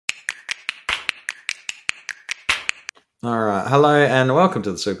All right. Hello and welcome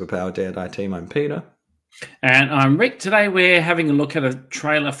to the Superpower Dead team. I'm Peter. And I'm Rick. Today we're having a look at a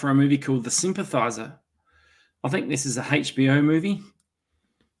trailer for a movie called The Sympathizer. I think this is a HBO movie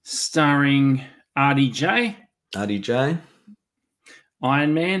starring RDJ. RDJ.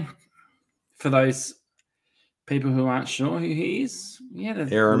 Iron Man. For those people who aren't sure who he is, he had a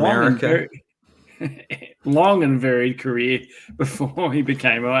Air America. long and varied career before he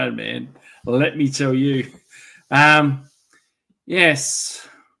became Iron Man. Let me tell you. Yes,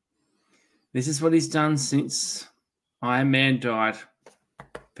 this is what he's done since Iron Man died.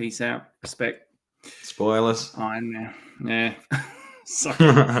 Peace out. Respect. Spoilers. Iron Man. Yeah.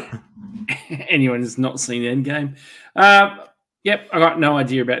 Sorry. Anyone who's not seen Endgame. Yep, I got no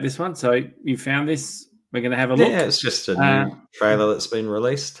idea about this one. So you found this. We're going to have a look. Yeah, it's just a new trailer that's been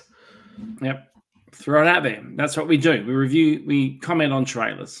released. Yep. Throw it out there. That's what we do. We review, we comment on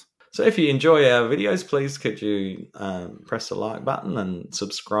trailers. So if you enjoy our videos, please could you press the like button and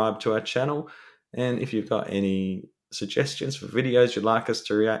subscribe to our channel. And if you've got any suggestions for videos you'd like us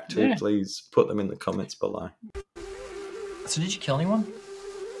to react to, please put them in the comments below. So did you kill anyone?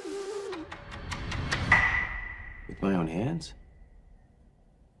 With my own hands?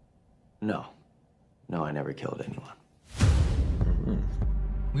 No. No, I never killed anyone. Mm-hmm.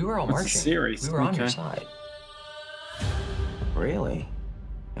 We were all marching. Series. We were on your side. Really?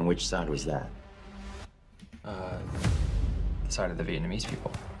 And which side was that? The side of the Vietnamese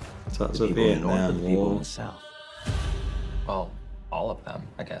people. So that's the a people in the north or Vietnam the people in War. the south? Well, all of them,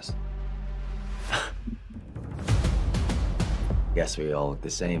 I guess. Guess we all look the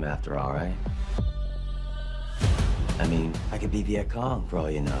same after all, right? I mean, I could be Viet Cong for all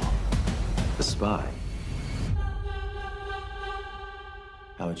you know. A spy.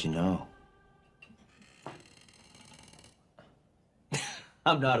 How would you know?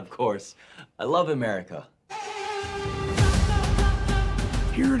 I'm not, of course. I love America.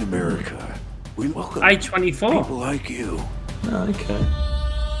 Here in America, we welcome A24. people like you. Oh, okay.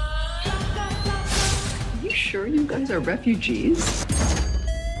 Are you sure you guys are refugees?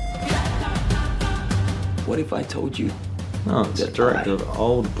 What if I told you Oh, it's that director I of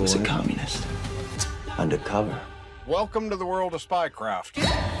Old Boy. was a communist? Undercover. Welcome to the world of spycraft.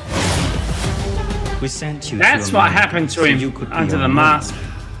 We sent you. That's what happened to him under the mask.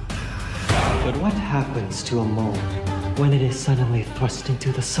 But what happens to a mole when it is suddenly thrust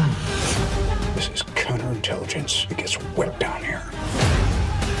into the sun? This is counterintelligence. It gets wet down here.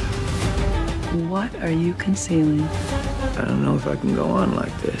 What are you concealing? I don't know if I can go on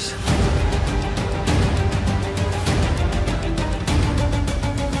like this.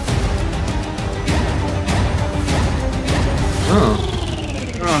 Oh,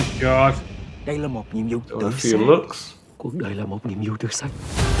 God. Đây là một nhiệm vụ Got tự a few sát. looks. Cuộc đời là một nhiệm vụ tự sát.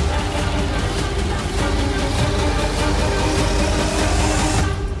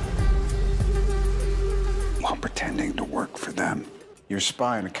 While pretending to work for them. You're a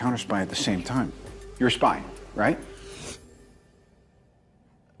spy and a counter spy at the same time. You're a spy, right?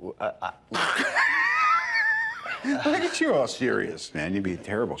 Look at you all serious, man. You'd be a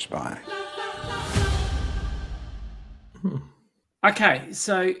terrible spy. Okay,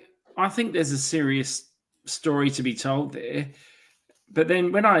 so I think there's a serious story to be told there. But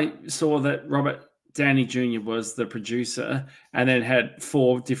then when I saw that Robert Downey Jr. was the producer and then had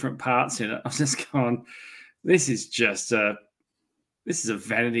 4 different parts in it, I was just going, this is a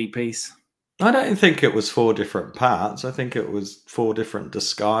vanity piece. I don't think it was 4 different parts. I think it was 4 different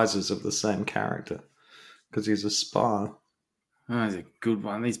disguises of the same character. Because he's a spy. Oh, he's a good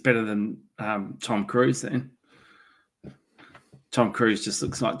one. He's better than Tom Cruise then. Tom Cruise just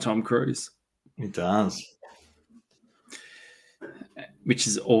looks like Tom Cruise. He does. Which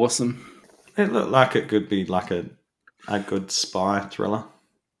is awesome. It looked like it could be like a good spy thriller.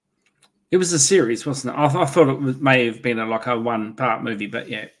 It was a series, wasn't it? I thought it may have been like a 1-part movie, but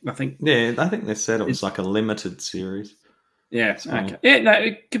yeah, I think... Yeah, I think they said it was like a limited series. Yeah, okay. Yeah, no,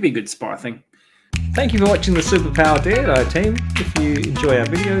 it could be a good spy thing. Thank you for watching the Superpower Dead team. If you enjoy our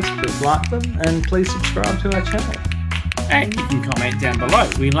videos, please like them and please subscribe to our channel. And you can comment down below.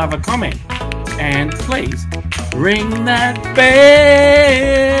 We love a comment. And please ring that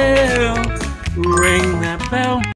bell. Ring that bell.